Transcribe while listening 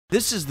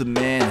This is the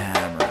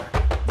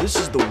ManHammer. This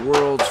is the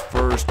world's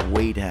first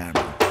weight hammer.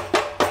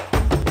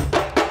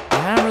 The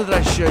hammer that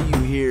I show you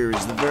here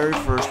is the very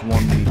first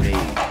one we made.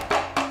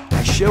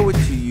 I show it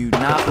to you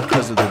not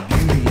because of the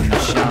beauty and the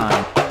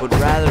shine, but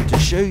rather to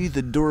show you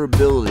the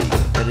durability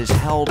that has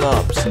held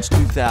up since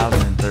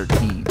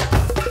 2013.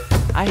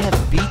 I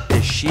have beat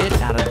the shit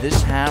out of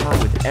this hammer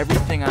with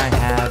everything I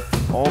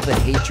have, all the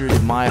hatred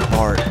in my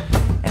heart,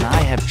 and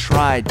I have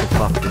tried to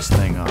fuck this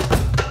thing up.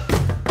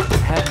 I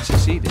haven't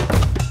succeeded.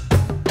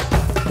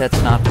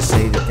 That's not to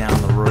say that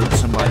down the road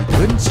somebody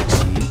couldn't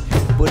succeed,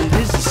 but it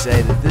is to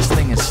say that this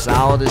thing is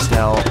solid as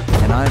hell,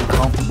 and I'm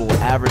comfortable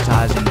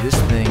advertising this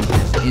thing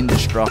as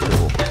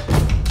indestructible.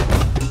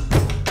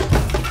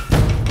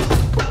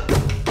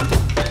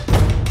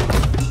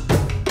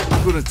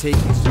 I'm going to take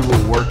you through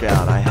a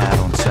workout I had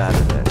on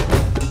Saturday.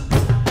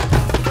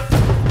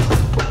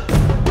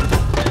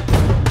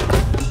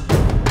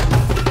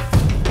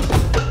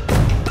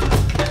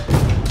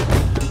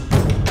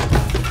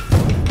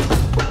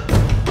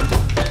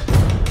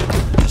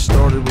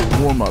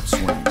 Warm-up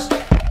swings.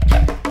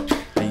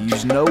 I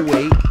used no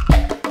weight,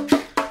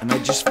 and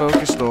I just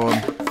focused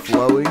on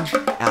flowing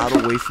out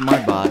away from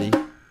my body.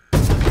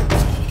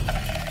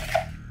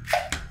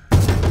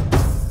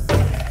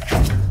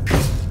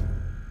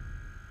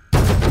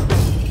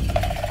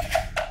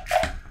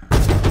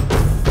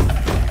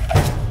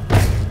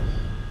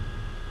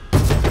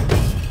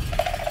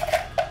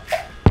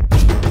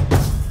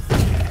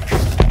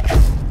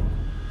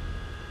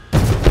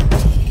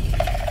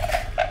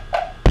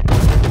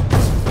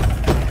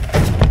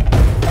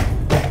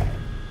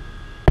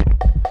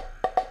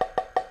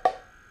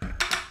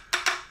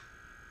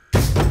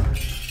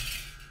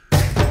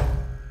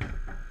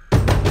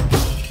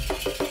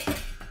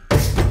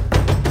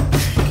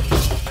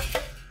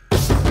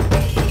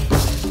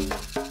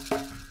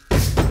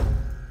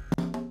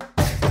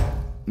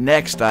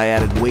 Next, I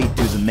added weight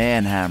to the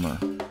ManHammer.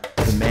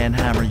 The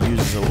ManHammer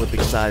uses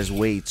Olympic-sized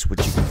weights,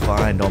 which you can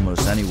find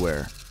almost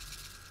anywhere.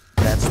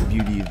 That's the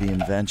beauty of the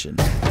invention.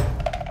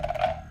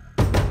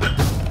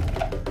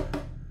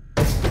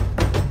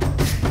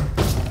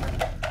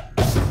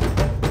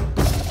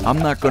 I'm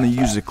not going to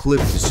use a clip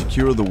to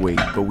secure the weight,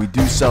 but we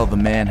do sell the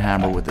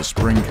ManHammer with a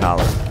spring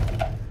collar.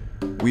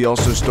 We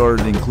also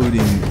started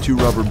including 2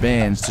 rubber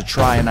bands to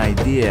try an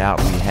idea out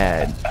we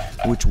had,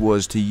 which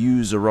was to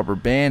use a rubber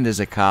band as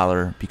a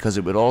collar because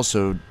it would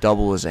also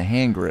double as a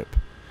hand grip.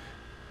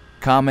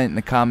 Comment in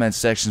the comment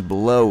sections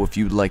below if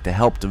you would like to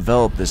help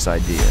develop this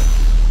idea.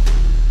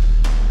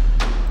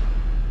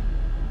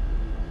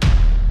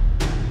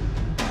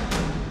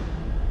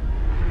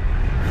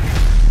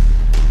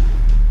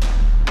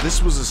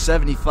 This was a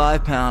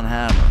 75-pound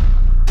hammer.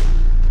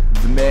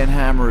 The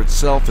ManHammer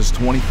itself is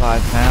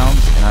 25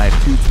 pounds, and I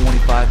have 2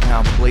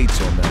 25-pound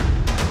plates on there.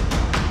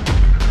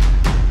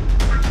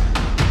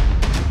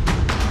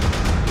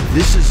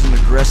 This is an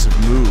aggressive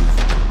move.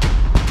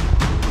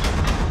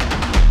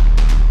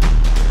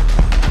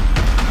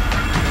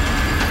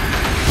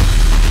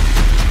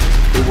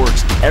 It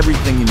works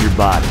everything in your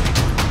body.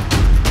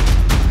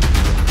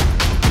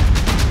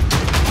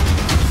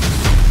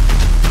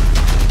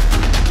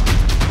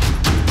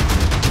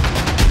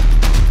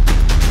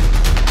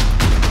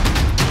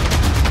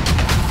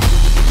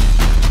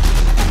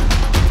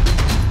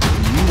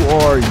 You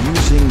are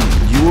using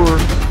your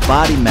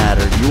body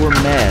matter, your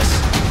mass,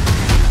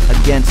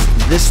 against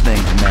this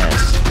thing's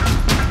mass.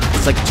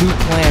 It's like 2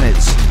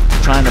 planets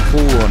trying to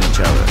pull on each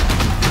other.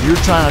 You're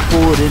trying to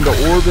pull it into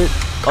orbit,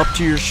 up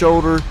to your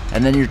shoulder,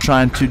 and then you're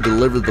trying to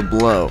deliver the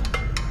blow.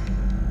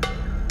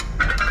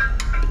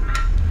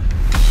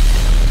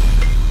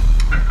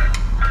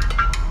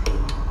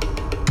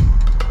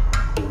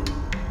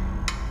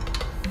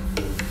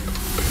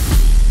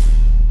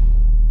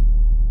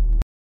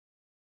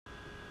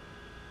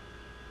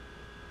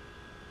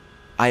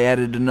 I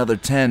added another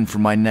 10 for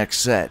my next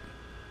set.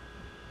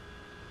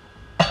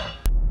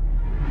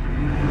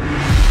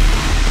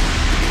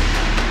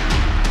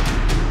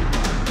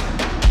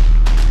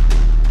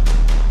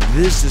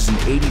 This is an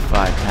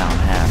 85-pound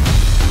hammer.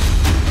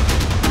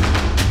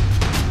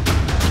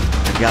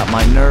 I got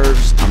my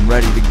nerves, I'm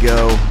ready to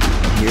go,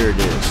 and here it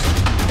is.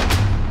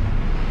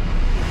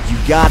 You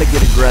gotta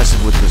get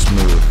aggressive with this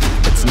move.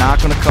 It's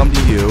not gonna come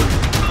to you.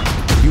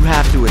 You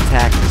have to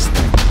attack this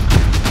thing.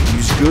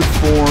 Use good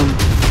form,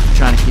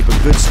 trying to keep a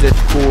good stiff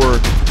core.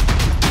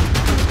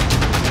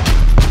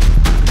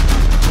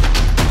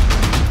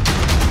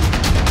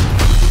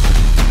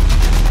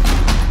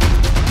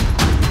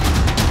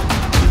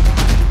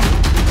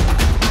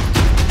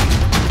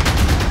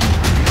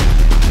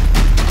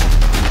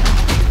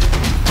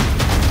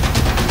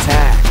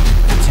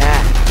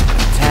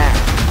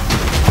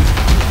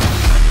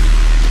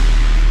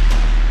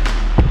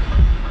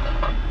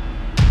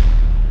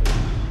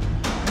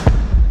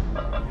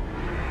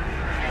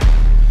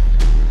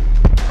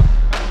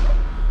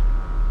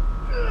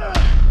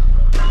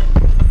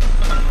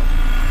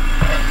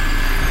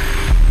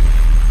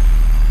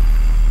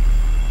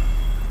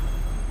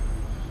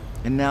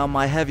 And now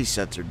my heavy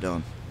sets are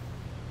done.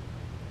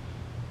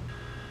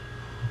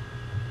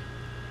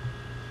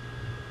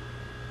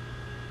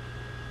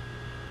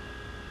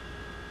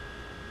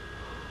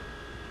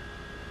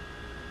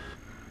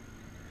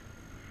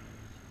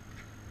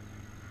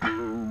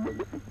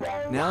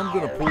 Now I'm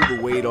going to pull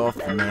the weight off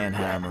the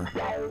ManHammer,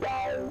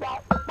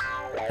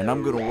 and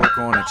I'm going to work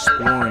on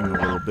exploring a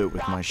little bit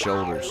with my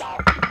shoulders.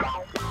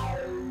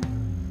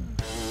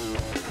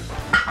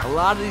 A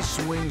lot of these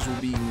swings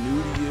will be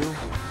new to you,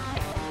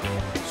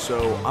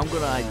 so I'm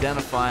going to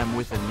identify them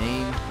with a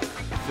name.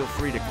 Feel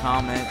free to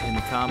comment in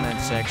the comment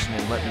section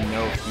and let me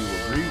know if you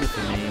agree with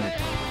the name.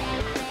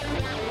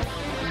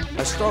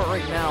 I start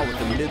right now with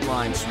the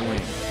midline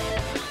swing.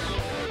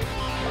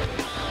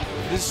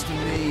 This to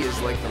me is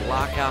like the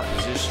lockout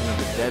position of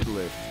a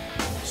deadlift,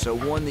 so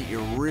one that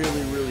you're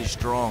really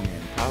strong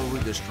in, probably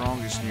the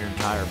strongest in your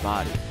entire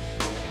body.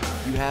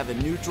 You have a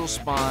neutral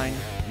spine,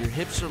 your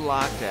hips are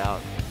locked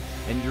out,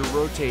 and you're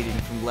rotating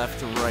from left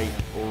to right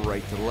or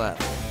right to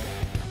left.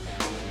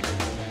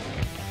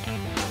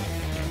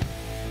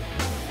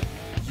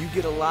 You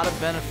get a lot of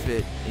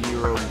benefit in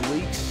your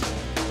obliques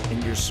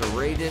and your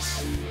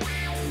serratus.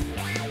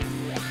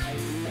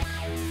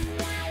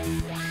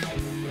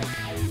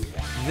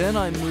 Then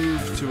I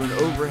move to an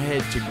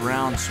overhead to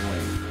ground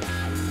swing.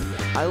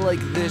 I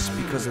like this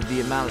because of the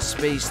amount of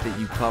space that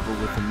you cover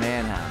with the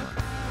ManHammer.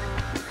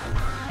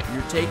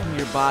 You're taking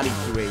your body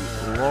to a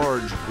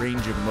large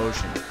range of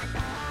motion.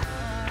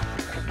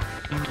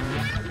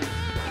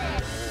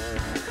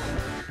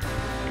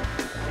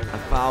 I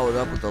followed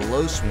up with a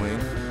low swing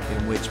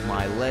in which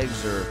my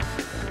legs are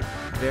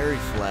very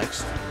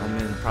flexed. I'm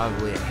in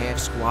probably a half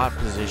squat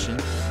position,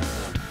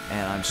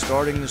 and I'm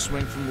starting the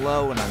swing from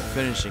low and I'm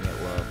finishing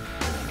it low.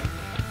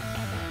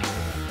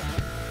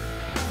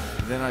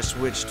 Then I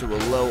switch to a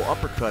low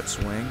uppercut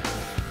swing.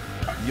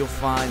 You'll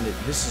find that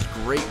this is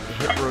great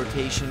hip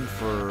rotation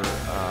for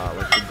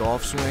like the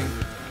golf swing.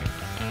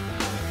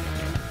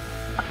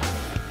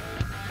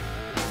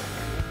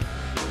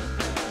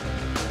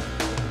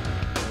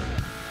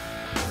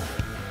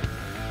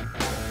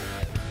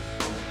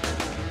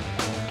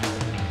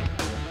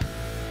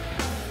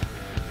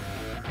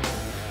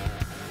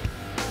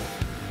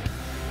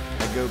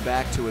 I go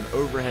back to an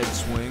overhead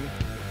swing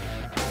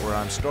where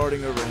I'm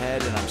starting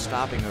overhead and I'm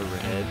stopping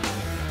overhead,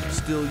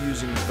 still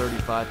using the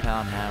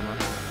 35-pound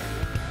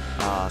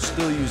hammer,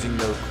 still using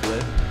no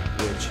clip,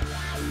 which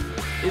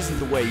isn't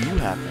the way you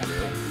have to do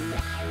it.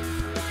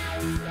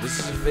 This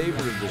is a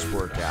favorite of this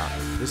workout.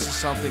 This is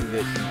something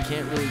that you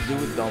can't really do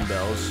with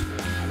dumbbells.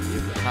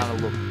 It would kind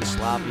of look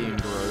sloppy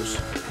and gross.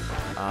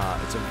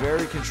 It's a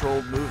very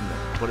controlled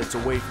movement, but it's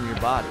away from your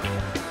body.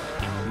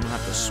 You don't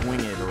have to swing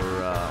it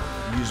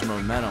or use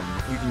momentum.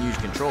 You can use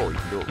control. You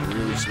can do it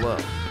really slow.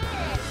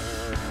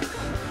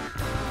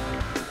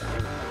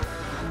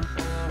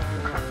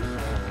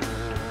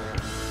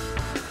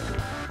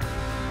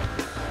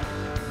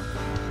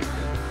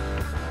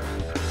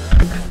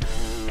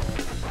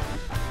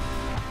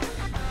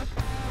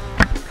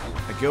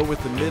 Go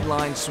with the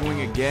midline swing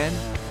again.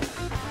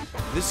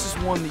 This is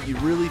one that you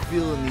really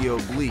feel in the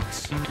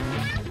obliques.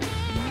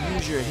 You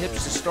use your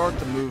hips to start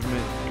the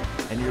movement,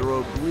 and your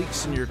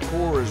obliques and your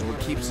core is what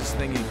keeps this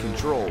thing in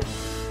control.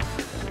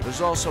 There's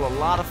also a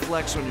lot of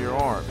flex on your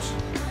arms.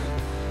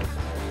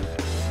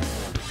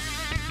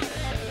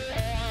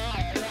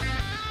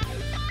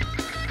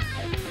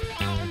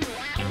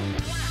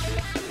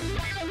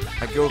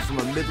 I go from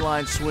a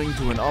midline swing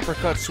to an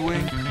uppercut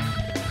swing.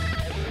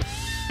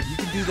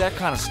 Do that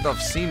kind of stuff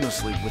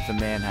seamlessly with the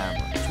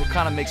ManHammer. It's what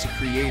kind of makes it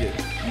creative.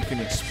 You can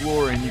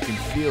explore and you can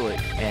feel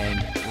it,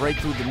 and right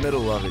through the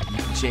middle of it, you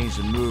can change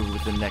the move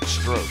with the next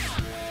stroke.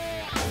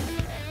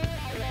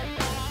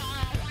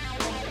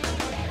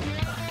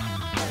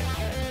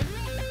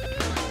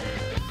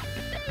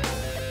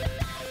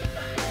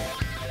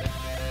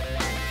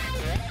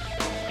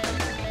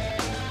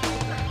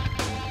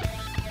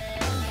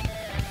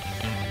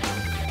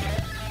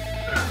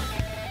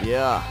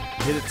 Yeah,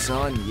 hit it,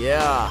 son.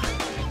 Yeah.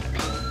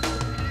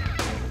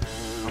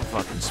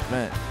 Fucking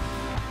spent.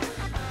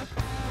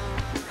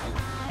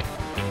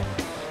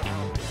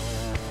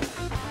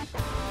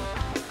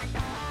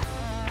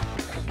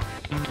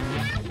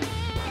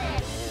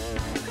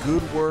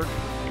 Good work.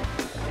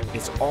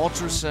 It's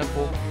ultra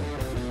simple.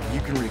 You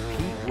can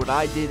repeat what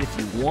I did if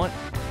you want.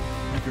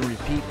 You can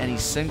repeat any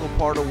single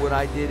part of what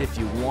I did if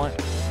you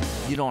want.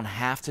 You don't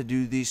have to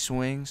do these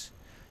swings.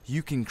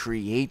 You can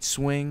create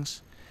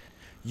swings.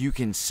 You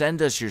can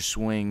send us your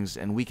swings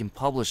and we can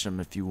publish them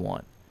if you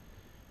want.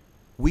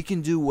 We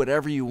can do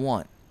whatever you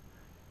want.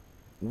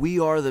 We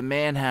are the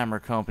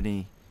ManHammer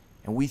Company,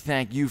 and we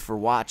thank you for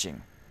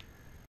watching.